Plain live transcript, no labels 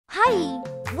Hi!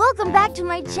 Welcome back to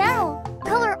my channel,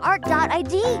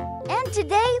 colorart.id, and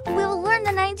today we will learn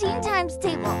the 19 times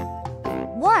table.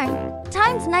 1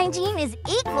 times 19 is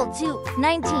equal to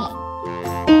 19.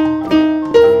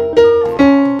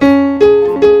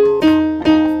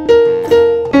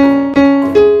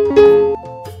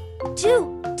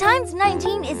 2 times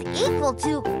 19 is equal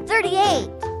to 38.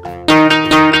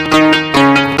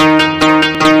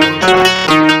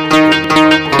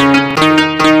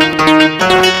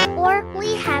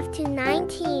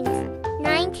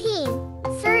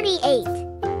 38.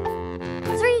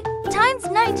 3 times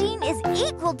 19 is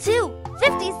equal to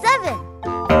 57.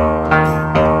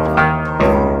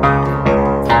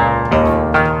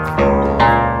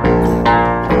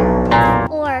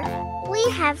 4. We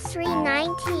have 3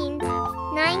 19s.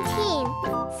 19,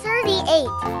 38,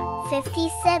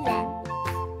 57.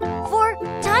 4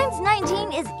 times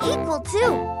 19 is equal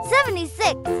to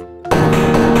 76.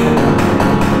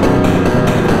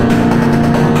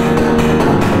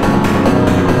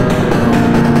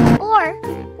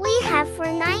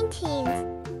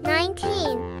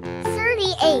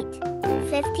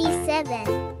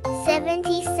 57,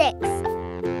 76.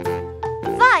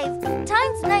 5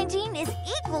 times 19 is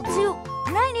equal to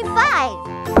 95.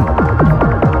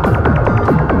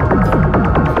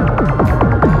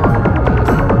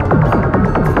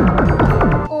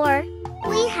 4.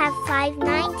 We have 5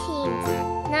 19s.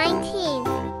 19,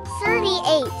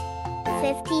 38,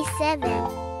 57,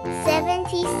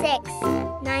 76,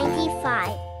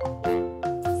 95.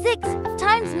 6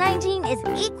 times 19 is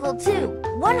equal to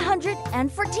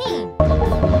 114.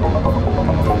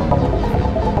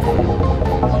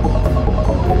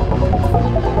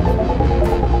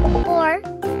 4.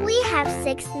 We have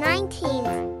 6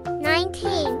 19s.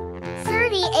 19,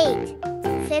 38,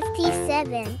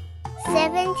 57,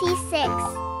 76,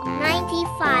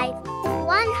 95,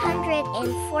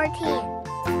 114.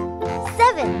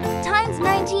 7 times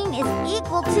 19 is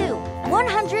equal to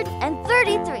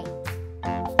 133.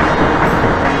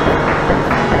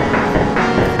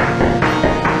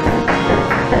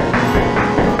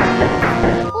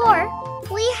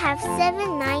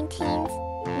 7 19s.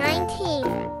 19,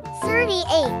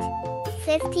 38,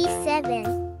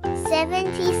 57,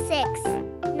 76,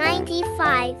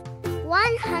 95,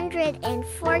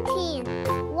 114,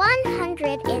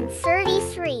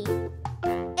 133.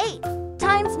 8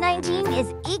 times 19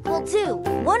 is equal to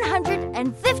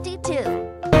 152.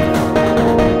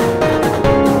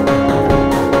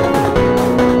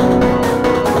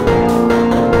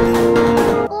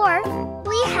 4.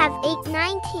 We have 8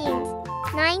 19s.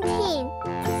 19,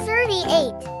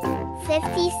 38,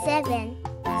 57,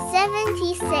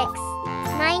 76,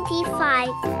 95,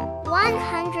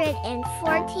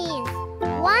 114,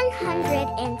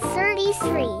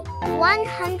 133,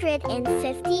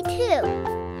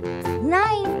 152.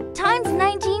 9 times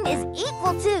 19 is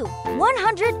equal to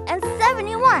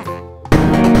 171.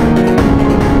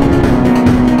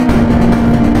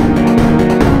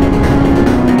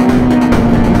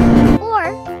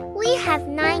 4. We have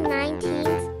 9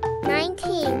 19s.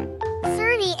 19,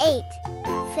 38,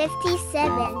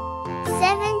 57,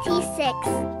 76,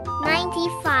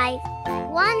 95,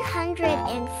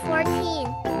 114,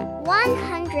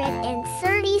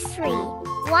 133,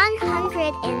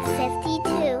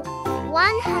 152,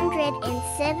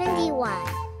 171.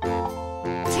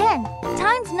 10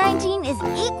 times 19 is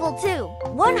equal to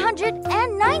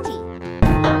 190.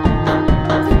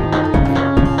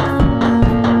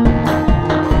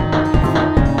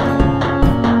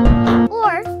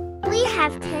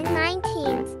 10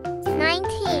 19s.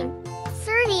 19,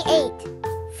 38,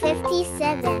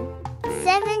 57,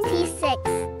 76,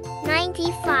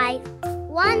 95,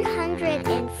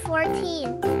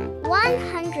 114,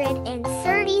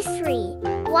 133,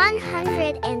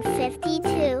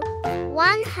 152,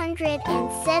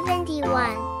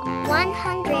 171,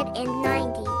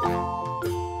 190.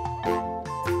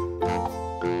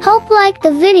 Hope like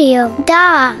the video.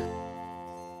 Da!